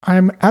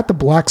I'm at the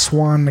Black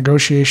Swan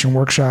negotiation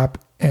workshop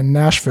in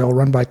Nashville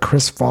run by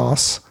Chris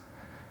Voss.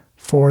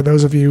 For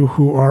those of you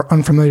who are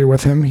unfamiliar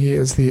with him, he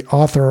is the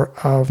author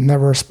of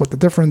Never Split the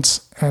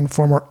Difference and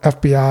former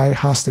FBI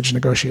hostage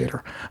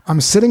negotiator. I'm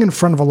sitting in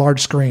front of a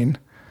large screen,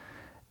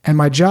 and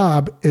my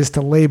job is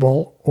to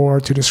label or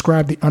to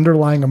describe the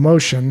underlying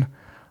emotion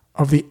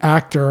of the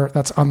actor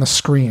that's on the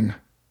screen.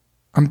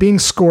 I'm being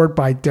scored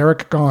by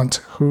Derek Gaunt,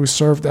 who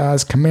served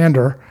as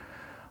commander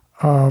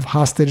of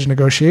hostage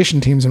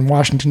negotiation teams in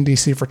Washington,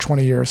 D.C. for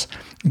 20 years.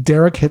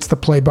 Derek hits the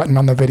play button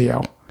on the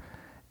video,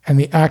 and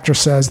the actor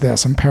says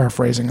this. I'm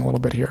paraphrasing a little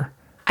bit here.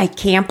 I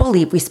can't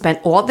believe we spent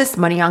all this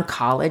money on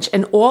college,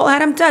 and all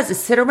Adam does is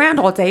sit around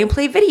all day and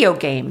play video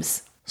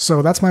games.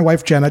 So that's my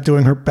wife, Jenna,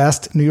 doing her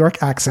best New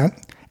York accent.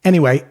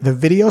 Anyway, the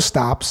video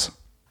stops.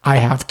 I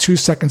have 2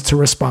 seconds to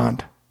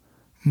respond.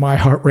 My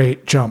heart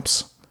rate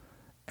jumps.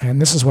 And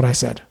this is what I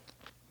said.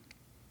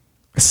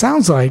 It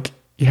sounds like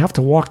you have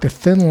to walk the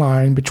thin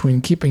line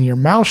between keeping your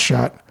mouth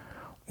shut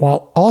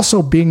while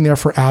also being there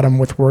for Adam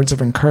with words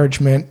of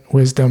encouragement,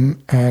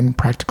 wisdom, and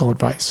practical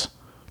advice.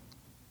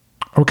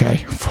 Okay,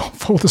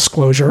 full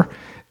disclosure,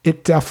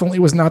 it definitely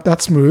was not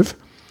that smooth,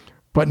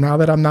 but now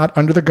that I'm not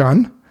under the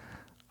gun,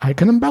 I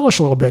can embellish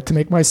a little bit to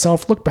make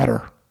myself look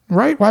better,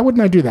 right? Why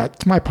wouldn't I do that?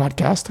 It's my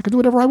podcast. I can do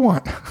whatever I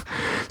want.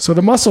 So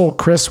the muscle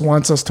Chris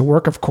wants us to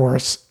work, of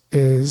course,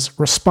 is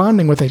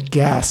responding with a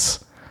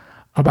guess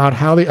about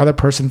how the other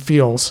person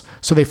feels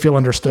so they feel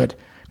understood.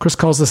 Chris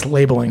calls this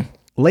labeling.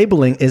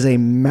 Labeling is a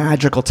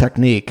magical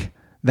technique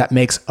that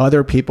makes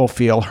other people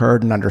feel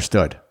heard and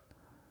understood.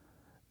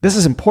 This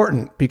is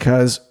important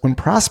because when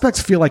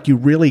prospects feel like you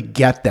really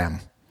get them,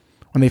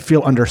 when they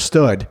feel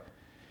understood,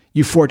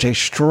 you forge a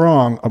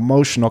strong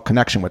emotional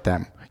connection with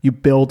them. You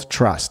build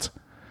trust.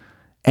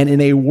 And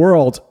in a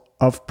world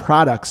of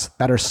products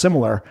that are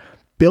similar,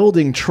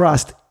 building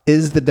trust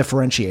is the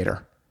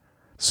differentiator.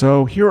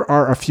 So here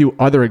are a few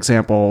other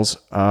examples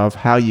of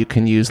how you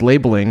can use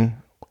labeling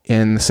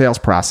in the sales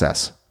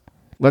process.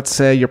 Let's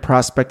say your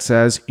prospect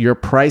says your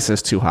price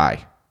is too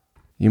high.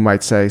 You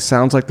might say,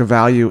 sounds like the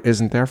value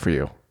isn't there for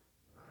you.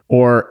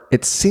 Or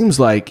it seems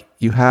like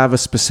you have a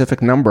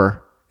specific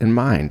number in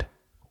mind.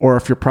 Or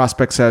if your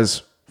prospect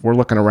says, we're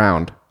looking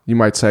around, you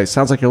might say,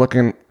 sounds like you're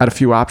looking at a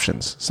few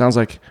options. Sounds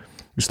like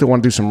you still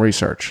want to do some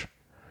research.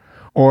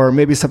 Or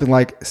maybe something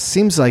like,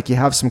 seems like you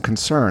have some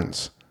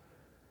concerns.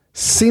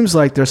 Seems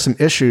like there's some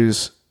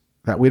issues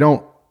that we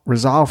don't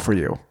resolve for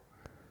you.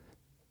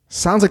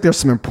 Sounds like there's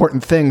some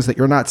important things that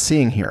you're not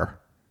seeing here.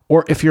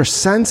 Or if you're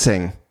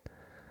sensing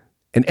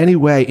in any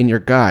way in your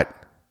gut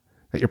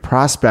that your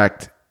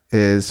prospect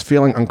is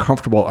feeling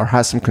uncomfortable or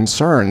has some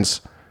concerns,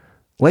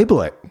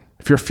 label it.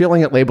 If you're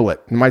feeling it, label it.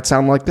 It might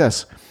sound like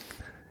this.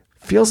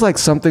 Feels like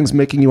something's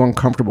making you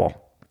uncomfortable.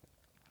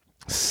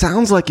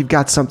 Sounds like you've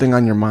got something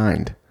on your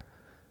mind.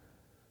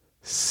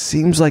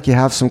 Seems like you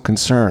have some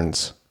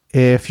concerns.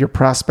 If your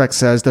prospect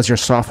says, does your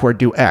software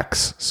do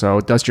X?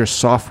 So does your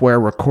software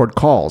record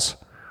calls?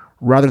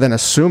 Rather than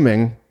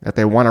assuming that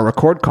they want to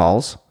record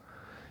calls,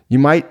 you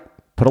might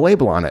put a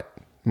label on it.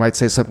 You might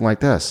say something like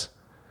this.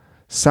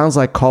 Sounds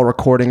like call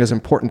recording is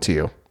important to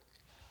you.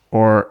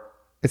 Or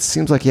it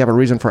seems like you have a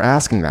reason for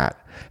asking that.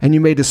 And you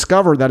may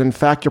discover that in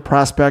fact your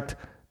prospect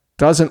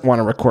doesn't want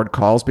to record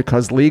calls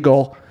because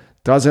legal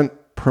doesn't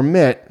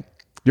permit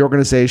the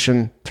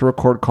organization to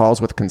record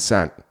calls with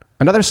consent.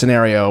 Another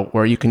scenario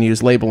where you can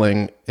use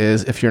labeling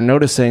is if you're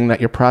noticing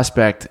that your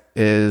prospect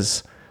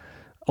is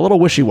a little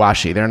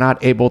wishy-washy. They're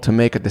not able to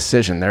make a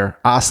decision. They're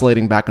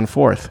oscillating back and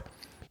forth.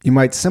 You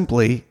might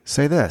simply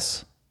say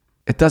this.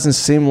 It doesn't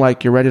seem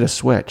like you're ready to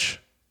switch.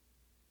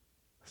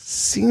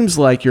 Seems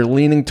like you're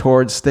leaning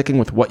towards sticking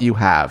with what you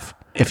have.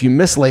 If you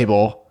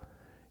mislabel,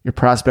 your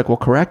prospect will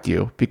correct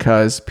you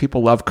because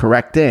people love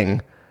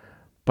correcting,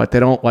 but they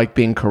don't like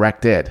being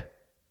corrected.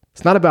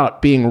 It's not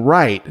about being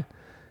right.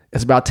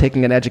 It's about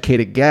taking an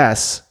educated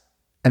guess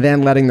and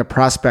then letting the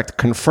prospect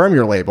confirm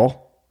your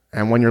label.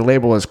 And when your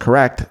label is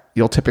correct,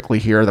 you'll typically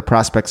hear the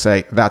prospect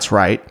say, that's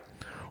right.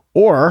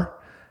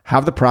 Or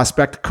have the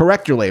prospect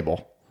correct your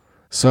label.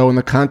 So in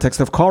the context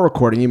of call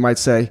recording, you might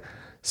say,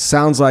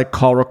 sounds like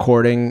call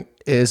recording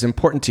is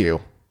important to you.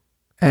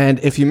 And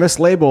if you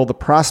mislabel, the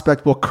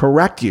prospect will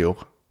correct you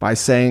by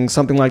saying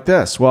something like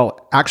this.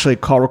 Well, actually,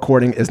 call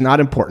recording is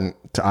not important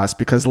to us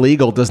because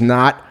legal does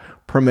not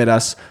permit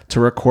us to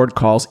record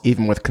calls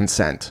even with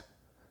consent.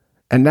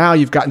 And now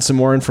you've gotten some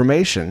more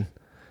information.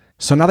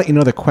 So now that you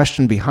know the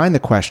question behind the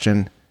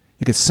question,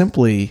 you could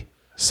simply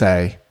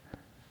say,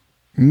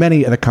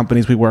 many of the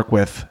companies we work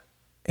with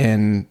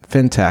in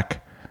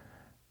fintech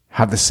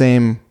have the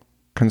same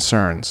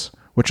concerns,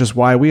 which is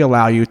why we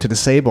allow you to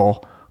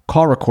disable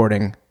call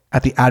recording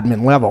at the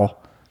admin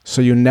level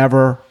so you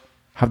never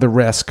have the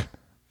risk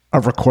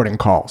of recording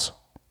calls.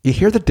 You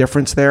hear the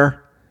difference there?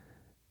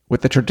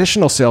 With the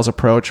traditional sales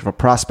approach, if a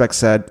prospect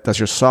said, does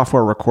your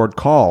software record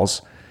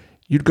calls?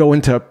 You'd go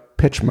into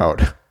pitch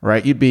mode,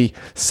 right? You'd be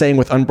saying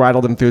with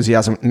unbridled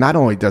enthusiasm, not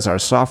only does our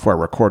software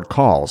record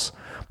calls,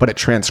 but it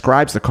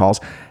transcribes the calls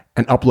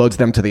and uploads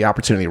them to the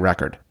opportunity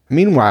record.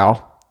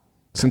 Meanwhile,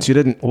 Since you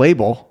didn't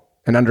label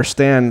and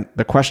understand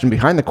the question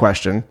behind the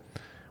question,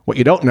 what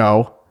you don't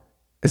know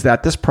is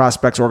that this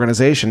prospect's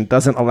organization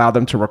doesn't allow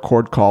them to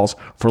record calls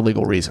for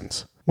legal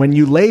reasons. When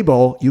you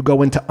label, you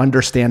go into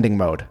understanding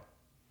mode.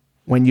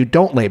 When you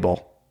don't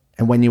label,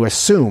 and when you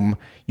assume,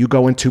 you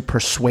go into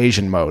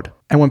persuasion mode.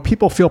 And when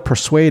people feel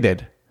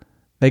persuaded,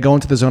 they go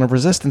into the zone of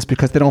resistance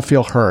because they don't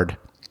feel heard.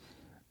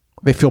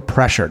 They feel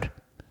pressured.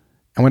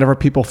 And whenever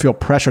people feel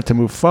pressure to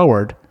move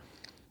forward,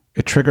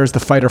 it triggers the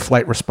fight or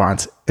flight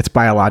response. It's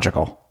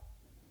biological.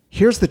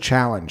 Here's the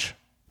challenge.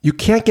 You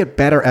can't get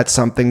better at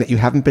something that you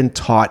haven't been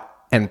taught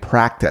and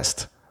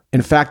practiced.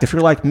 In fact, if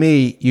you're like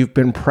me, you've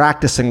been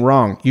practicing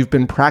wrong. You've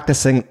been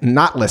practicing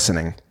not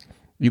listening.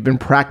 You've been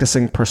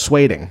practicing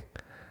persuading.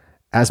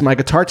 As my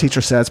guitar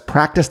teacher says,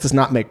 practice does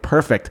not make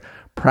perfect.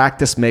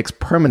 Practice makes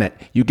permanent.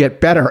 You get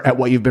better at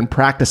what you've been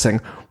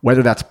practicing,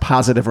 whether that's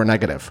positive or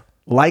negative.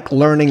 Like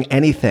learning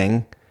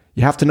anything,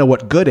 you have to know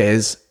what good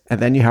is,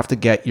 and then you have to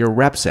get your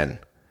reps in.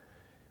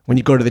 When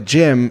you go to the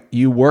gym,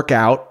 you work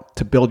out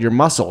to build your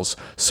muscles.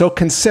 So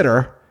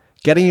consider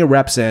getting your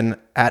reps in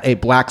at a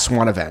Black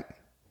Swan event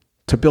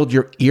to build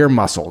your ear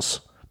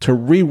muscles, to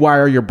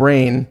rewire your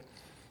brain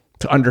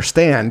to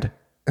understand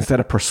instead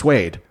of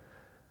persuade.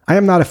 I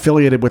am not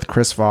affiliated with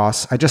Chris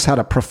Voss. I just had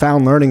a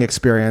profound learning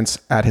experience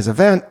at his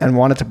event and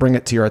wanted to bring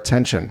it to your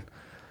attention.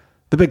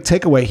 The big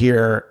takeaway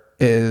here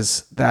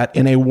is that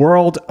in a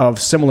world of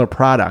similar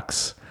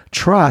products,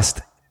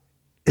 trust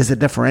is a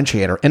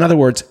differentiator. In other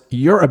words,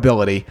 your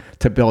ability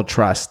to build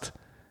trust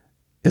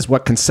is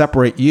what can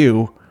separate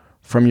you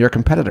from your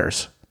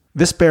competitors.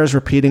 This bears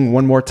repeating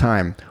one more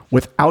time.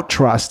 Without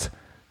trust,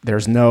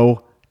 there's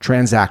no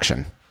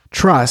transaction.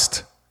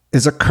 Trust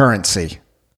is a currency.